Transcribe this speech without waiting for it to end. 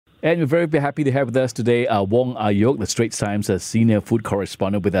And we're very happy to have with us today Wong Ayok, the Straits Times senior food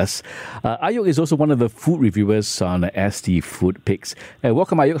correspondent with us. Ayok is also one of the food reviewers on ST Food Picks.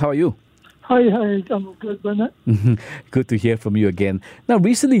 Welcome, Ayok. How are you? Hi, I'm good, Bernard. Good to hear from you again. Now,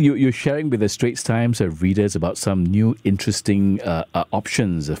 recently you're sharing with the Straits Times readers about some new interesting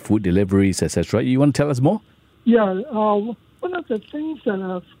options, food deliveries, etc. You want to tell us more? Yeah, one of the things that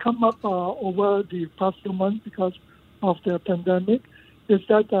has come up over the past few months because of the pandemic is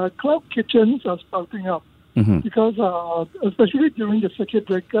that cloud kitchens are sprouting up. Because especially during the circuit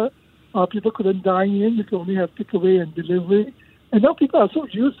breaker, people couldn't dine in, you could only have takeaway and delivery. And now people are so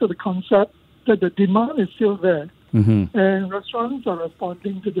used to the concept that the demand is still there. And restaurants are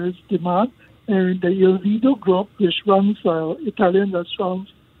responding to this demand. And the Il Lido group, which runs Italian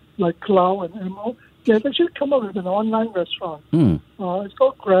restaurants like Cloud and Emo, they have actually come up with an online restaurant. It's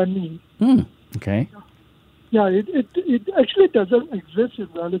called Grammy. Okay. Yeah, it actually doesn't exist in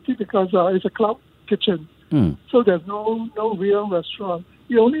reality because it's a cloud kitchen. So there's no real restaurant.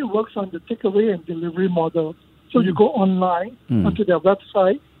 It only works on the takeaway and delivery model. So you go online onto their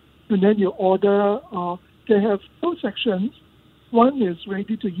website, and then you order. They have two sections. One is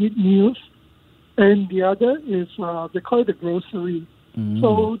ready-to-eat meals, and the other is, they call it the grocery.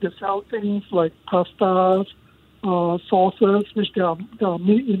 So they sell things like pastas, sauces, which they are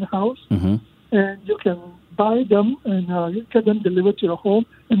made in-house. And you can buy them and you get them delivered to your home,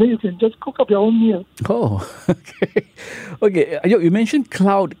 and then you can just cook up your own meal. Oh, okay. Okay, Ayok, you mentioned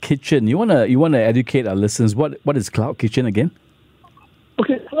Cloud Kitchen. You wanna educate our listeners. What is Cloud Kitchen again?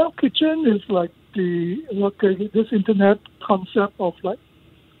 Okay, Cloud Kitchen is like this internet concept of like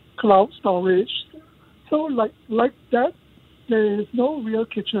cloud storage. So like that, there is no real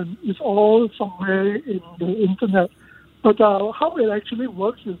kitchen. It's all somewhere in the internet. But how it actually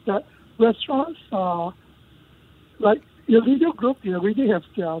works is that restaurants like your video group, they already have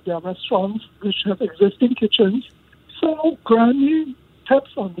their restaurants which have existing kitchens. So Grammy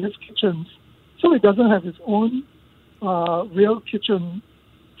taps on these kitchens. So it doesn't have its own real kitchen.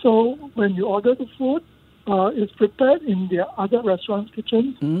 So when you order the food, it's prepared in their other restaurants'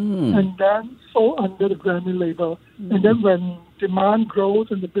 kitchens and then sold under the Grammy label. And then when demand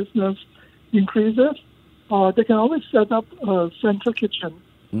grows and the business increases, they can always set up a central kitchen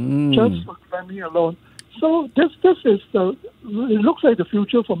just for Grammy alone. So this is it looks like the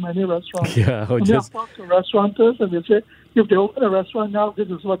future for many restaurants. Yeah, I've talked to restaurateurs and they say if they open a restaurant now, this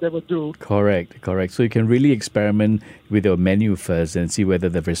is what they would do. Correct. So you can really experiment with your menu first and see whether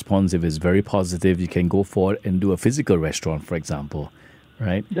the response, if it's very positive, you can go for it and do a physical restaurant, for example.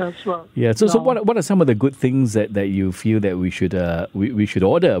 Right? That's right. Yeah. So what are some of the good things that you feel that we should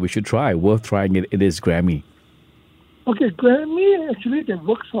order, we should try, worth trying it is Grammy? Okay, Grammy, actually, they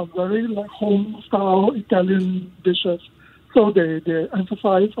work on very home-style Italian dishes. So they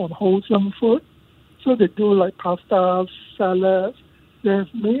emphasize on wholesome food. So they do like pastas, salads. They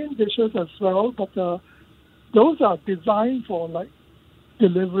have main dishes as well, but those are designed for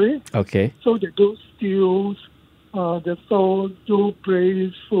delivery. Okay. So they do stews, they do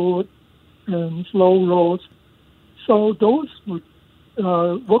braised food and slow roast. So those would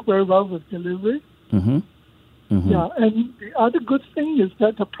work very well with delivery. Yeah, and the other good thing is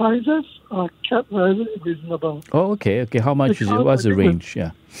that the prices are kept very reasonable. Oh, okay. How much is it? What's the range?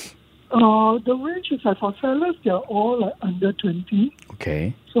 Yeah. The range is for salads, they're all under 20.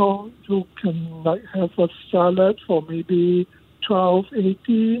 Okay. So you can have a salad for maybe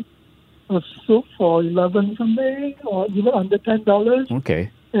 $12.80, a soup for $11 something, or even under $10. Okay.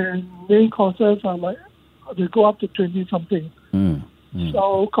 And main courses are they go up to 20 something.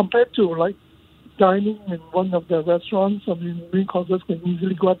 So compared to dining in one of the restaurants, I mean, main courses can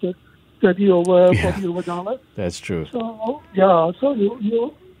easily go up to $30 over, $40 over dollars. That's true. So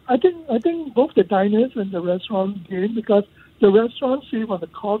you I think both the diners and the restaurant gain because the restaurants save on the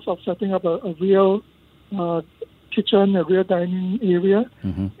cost of setting up a real kitchen, a real dining area,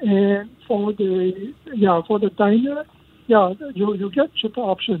 and for the diner, you get cheaper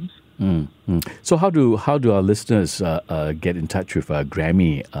options. So how do our listeners get in touch with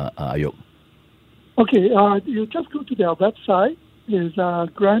Grammy, Ayok? Okay, you just go to their website. Is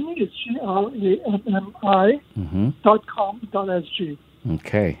Grammy is GRAMI.com.sg.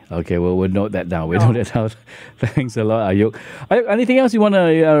 Okay. Well, we'll note that down. Thanks a lot, Ayok. Anything else you want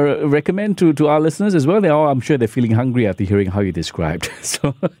to recommend to our listeners as well? I'm sure they're feeling hungry after hearing how you described.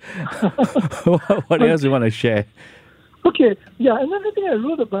 So, what else you want to share? Okay. Yeah, another thing I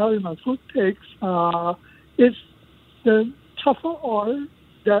wrote about in my food picks is the truffle oil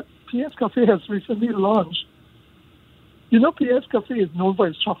that PS Cafe has recently launched. You know, PS Cafe is known for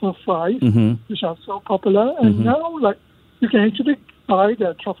its truffle fries, which are so popular, and now you can actually buy the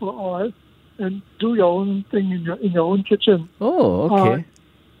truffle oil and do your own thing in your own kitchen. Oh, okay.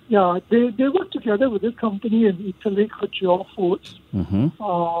 They work together with this company in Italy called Your Foods, Mm-hmm.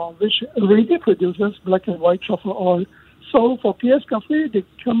 which already produces black and white truffle oil. So for PS Cafe, they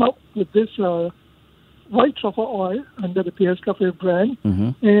come up with this white truffle oil under the PS Cafe brand.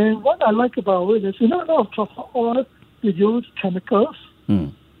 Mm-hmm. And what I like about it is, a lot of truffle oil, they use chemicals.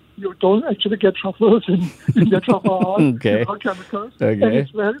 Mm. You don't actually get truffles in the truffle oil. Okay. Without chemicals. Okay. And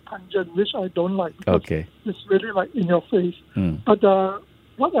it's very pungent, which I don't like. Okay. It's really like in your face. Mm. But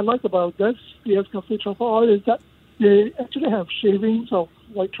what I like about this PS Cafe truffle oil is that they actually have shavings of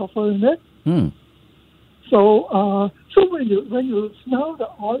white truffle in it. Mm. So when you smell the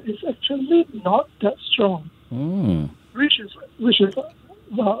oil, it's actually not that strong, Mm. which is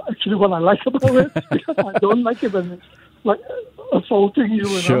actually what I like about it, because I don't like it when it's like assaulting you.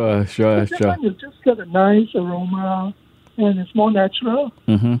 Sure. This one, you just get a nice aroma, and it's more natural.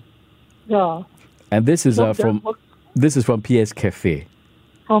 Mm-hmm. Yeah. And this is So from that was from PS Cafe.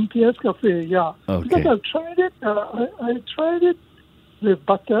 from PS Cafe, yeah. Okay. Because I've tried it. I tried it with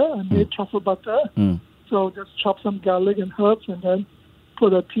butter. I made truffle butter. Mm. So just chop some garlic and herbs, and then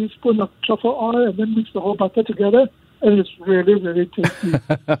put a teaspoon of truffle oil, and then mix the whole butter together. And it's really, really tasty.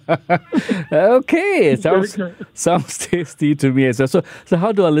 Okay, it Very sounds tasty to me as well. So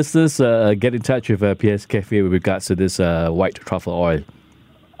how do our listeners get in touch with PS Cafe with regards to this white truffle oil?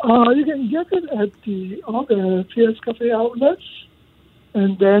 You can get it at all the PS Cafe outlets,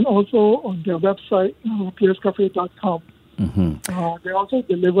 and then also on their website, pscafe.com. Mm-hmm. They also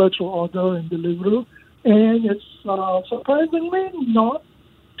deliver through order and Deliveroo, and it's surprisingly not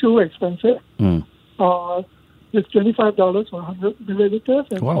too expensive. Mm. It's $25 for 100 milliliters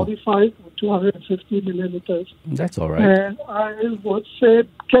and Wow. $45 for 250 milliliters. That's all right. And I would say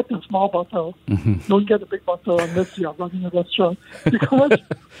get the small bottle. Mm-hmm. Don't get the big bottle unless you are running a restaurant. Because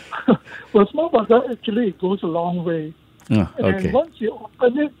the small bottle actually goes a long way. Oh, okay. And once you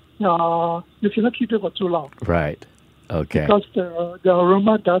open it, you cannot keep it for too long. Right. Okay. Because the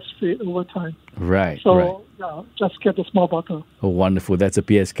aroma does fade over time. Right. So right. Just get the small bottle. Oh, wonderful. That's a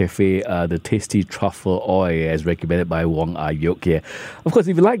PS Cafe, the tasty truffle oil as recommended by Wong Ayuk here. Of course,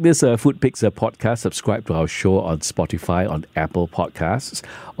 if you like this Food Picks podcast, subscribe to our show on Spotify, on Apple Podcasts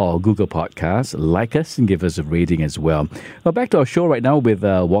or Google Podcasts. Like us and give us a rating as well. Well, back to our show right now with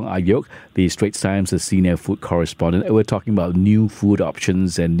Wong Ayuk, the Straits Times senior food correspondent. We're talking about new food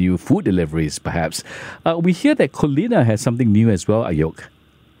options and new food deliveries, perhaps. We hear that Colina has something new as well, Ayuk.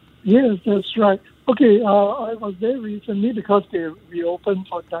 Yes, that's right. Okay, I was there recently because they reopened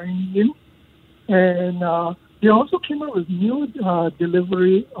for dining in, and they also came up with new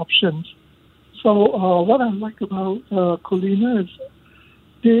delivery options. So what I like about Colina is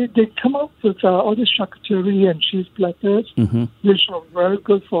they come up with all this charcuterie and cheese platters, Mm-hmm. which are very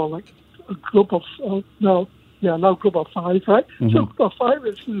good for like a group of now a group of five, right? Mm-hmm. So a group of five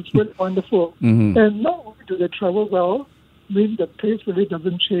is really wonderful, Mm-hmm. and not only do they travel well, I mean, the taste really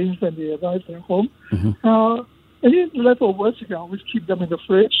doesn't change when they arrive at home. Mm-hmm. Any leftovers, you can always keep them in the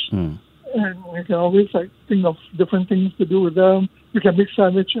fridge. Mm. And you can always think of different things to do with them. You can make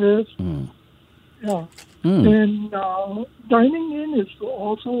sandwiches. Mm. Yeah. Mm. And dining in is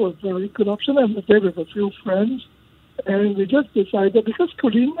also a very good option. I was there with a few friends. And we just decided, because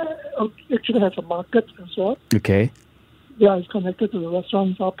Colina actually has a market as well. Okay. Yeah, it's connected to the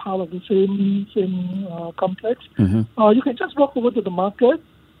restaurants, are part of the same complex. Mm-hmm. You can just walk over to the market,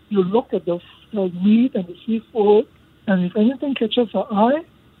 you look at the meat and the seafood, and if anything catches your eye,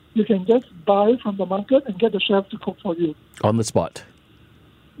 you can just buy from the market and get the chef to cook for you. On the spot.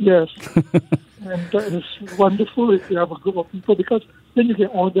 Yes. And that is wonderful if you have a group of people, because then you can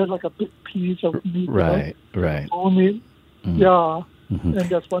order like a big piece of meat. Right, right. Whole meat. Mm. Yeah. Mm-hmm. And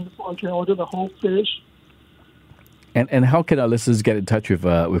that's wonderful. You can order the whole fish. And how can our listeners get in touch with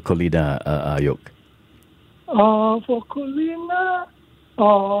Colina, Ayuk? For Colina,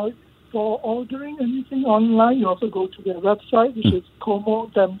 for ordering anything online, you also go to their website, which is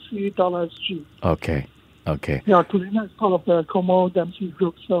comodempsey.sg. Okay. Yeah, Colina is part of the Como Dempsey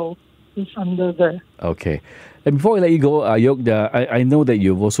group, so it's under there. Okay. And before I let you go, Ayuk, I know that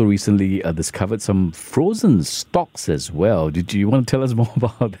you've also recently discovered some frozen stocks as well. Did you want to tell us more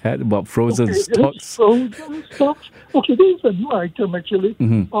about that, about frozen stocks? Yes, frozen stocks. Okay, this is a new item, actually.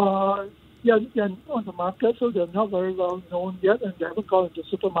 Mm-hmm. Yeah, they're on the market, so they're not very well known yet, and they haven't gone into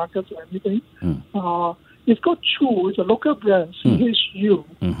supermarkets or anything. Mm. It's called Chu. It's a local brand, CHU.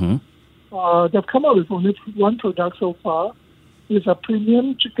 Mm-hmm. They've come out with only one product so far. It's a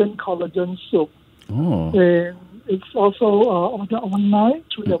premium chicken collagen soup. Oh. And it's also ordered online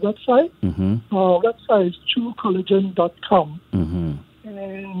through their website. Mm-hmm. Website is chucollagen.com. Mm-hmm.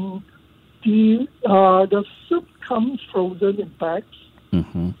 and the soup comes frozen in bags.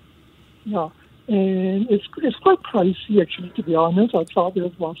 Mm-hmm. Yeah, and it's quite pricey actually. To be honest, I thought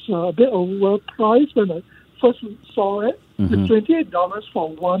it was a bit overpriced when I first saw it. Mm-hmm. It's $28 for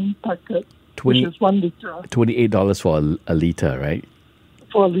one packet, which is 1 liter. $28 for a liter, right?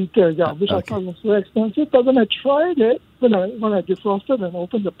 For a liter, yeah, which I thought was very expensive. But when I tried it, when I defrosted and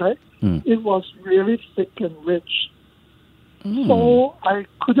opened the bag, it was really thick and rich. So I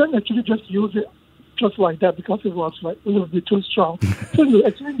couldn't actually just use it just like that because it was like it would be too strong. So you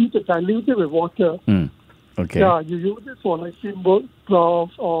actually need to dilute it with water. Okay. Yeah, you use it for like steamboat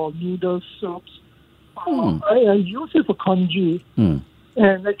broths or noodle soups. I use it for congee.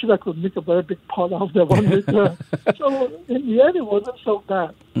 And actually I could make a very big pot out of that 1 liter. So in the end it wasn't so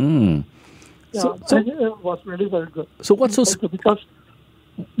bad. Yeah, and it was really very good. So what's so... Because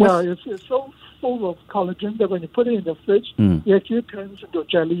it's so full of collagen that when you put it in the fridge, it actually turns into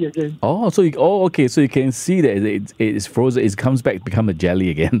jelly again. So you can see that it's frozen. It comes back, become a jelly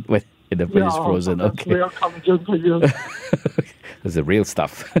again when the fridge is frozen. So that's real collagen for you. That's the real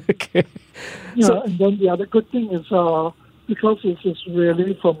stuff. Okay. Yeah, and then the other good thing is because this is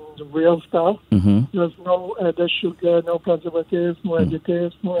really from the real stuff, there's no added sugar, no preservatives, no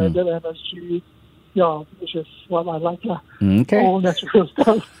additives, no added MSG. Yeah, which is what I like. Okay. All natural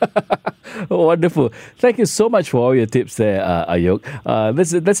stuff. Wonderful. Thank you so much for all your tips there, Ayuk.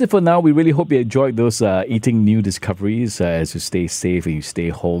 That's it for now. We really hope you enjoyed those eating new discoveries as you stay safe and you stay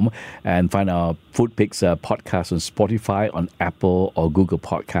home. And find our Food Picks podcast on Spotify, on Apple or Google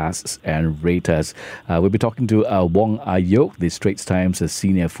Podcasts, and rate us. We'll be talking to Wong Ayuk, the Straits Times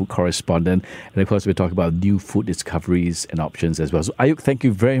senior food correspondent. And of course, we'll talk about new food discoveries and options as well. So Ayuk, thank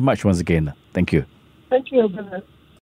you very much once again. Thank you. Thank you, Bennett.